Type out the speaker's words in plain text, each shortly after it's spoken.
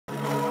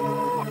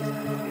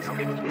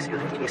I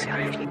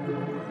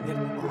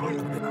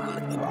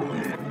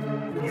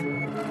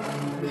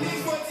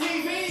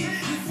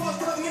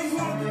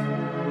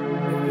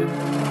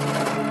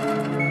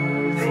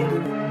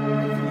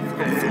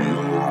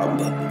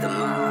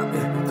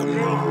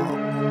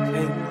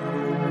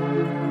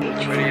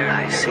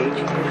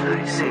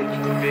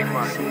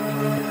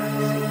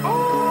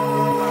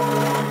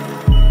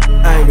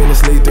ain't been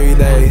asleep 3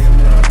 days.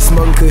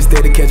 Smoking kush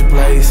steady to catch a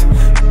place.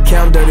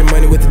 Count dirty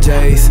money with the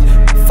J's.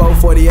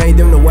 448,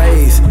 them the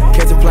ways.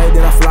 Catch a play,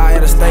 then I fly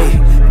out of state.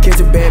 Catch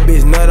a bad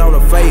bitch, nut on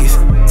her face.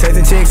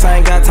 Taking chicks, I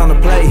ain't got time to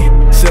play.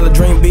 Still a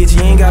dream, bitch,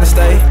 you ain't gotta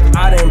stay.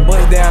 I done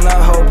bust down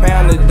a whole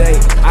pound today.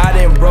 I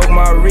done broke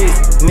my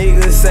wrist.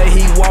 Niggas say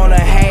he wanna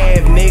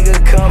have,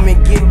 nigga, come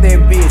and get that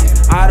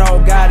bitch. I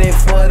don't got it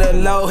for the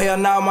low, hell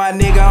nah, my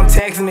nigga, I'm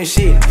taxing this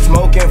shit.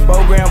 Smoking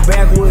 4 grams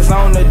backwards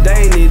on the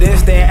daily,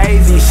 that's that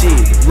AZ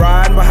shit.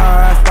 Riding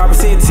behind,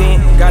 5%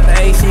 tint, got the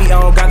AC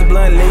on, got the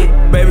blunt lit.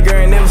 Baby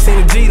girl ain't never seen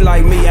a G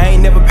like me, I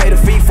ain't never paid a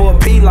fee for a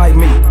P like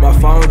me. My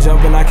phone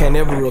jumping, I can't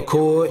never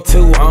record.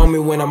 2 on me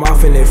when I'm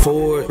off in that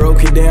Ford.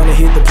 Broke it down and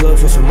hit the plug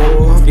for some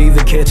more.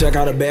 Either catch, I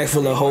got a bag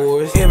full of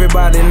whores.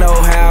 Everybody know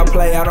how I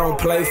play, I don't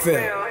play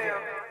fair.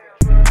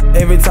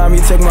 Every time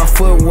you take my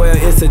footwear,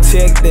 it's a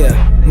check there.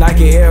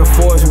 Nike Air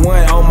Force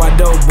One on my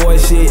dope boy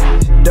shit.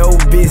 Dope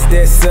bitch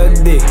that suck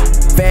dick.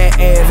 Fat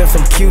ass and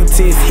some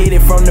Q-tips, hit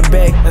it from the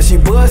back. Now she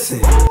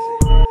bustin',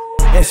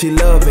 and she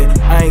love it.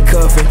 I ain't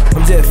cuffin',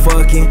 I'm just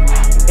fucking.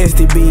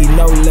 STB,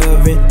 no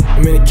loving.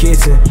 I'm in the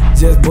kitchen,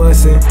 just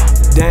bustin'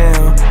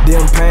 down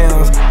them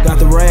pounds. Got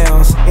the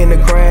rounds in the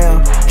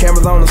crown.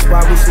 Cameras on the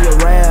spot, we see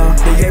around.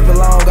 They gave it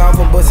long off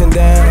for bustin'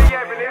 down.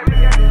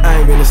 I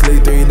ain't been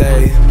asleep 3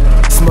 days.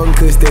 Smoking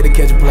kush steady to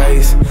catch a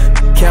place.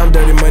 Count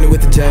dirty money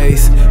with the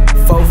J's.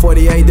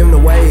 448, them the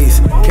ways.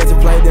 Catch a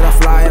play, then I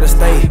fly out of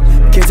state.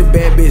 Catch a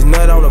bad bitch,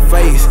 nut on her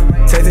face.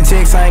 Taking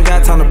chicks, I ain't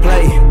got time to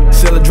play.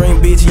 Still a dream,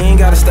 bitch, you ain't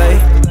gotta stay.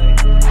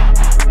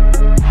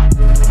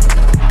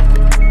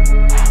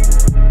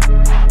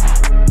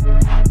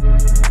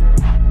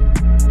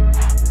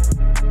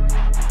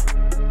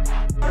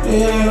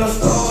 Yeah, the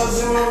stars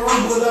in my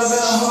room, but I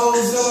got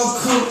hoes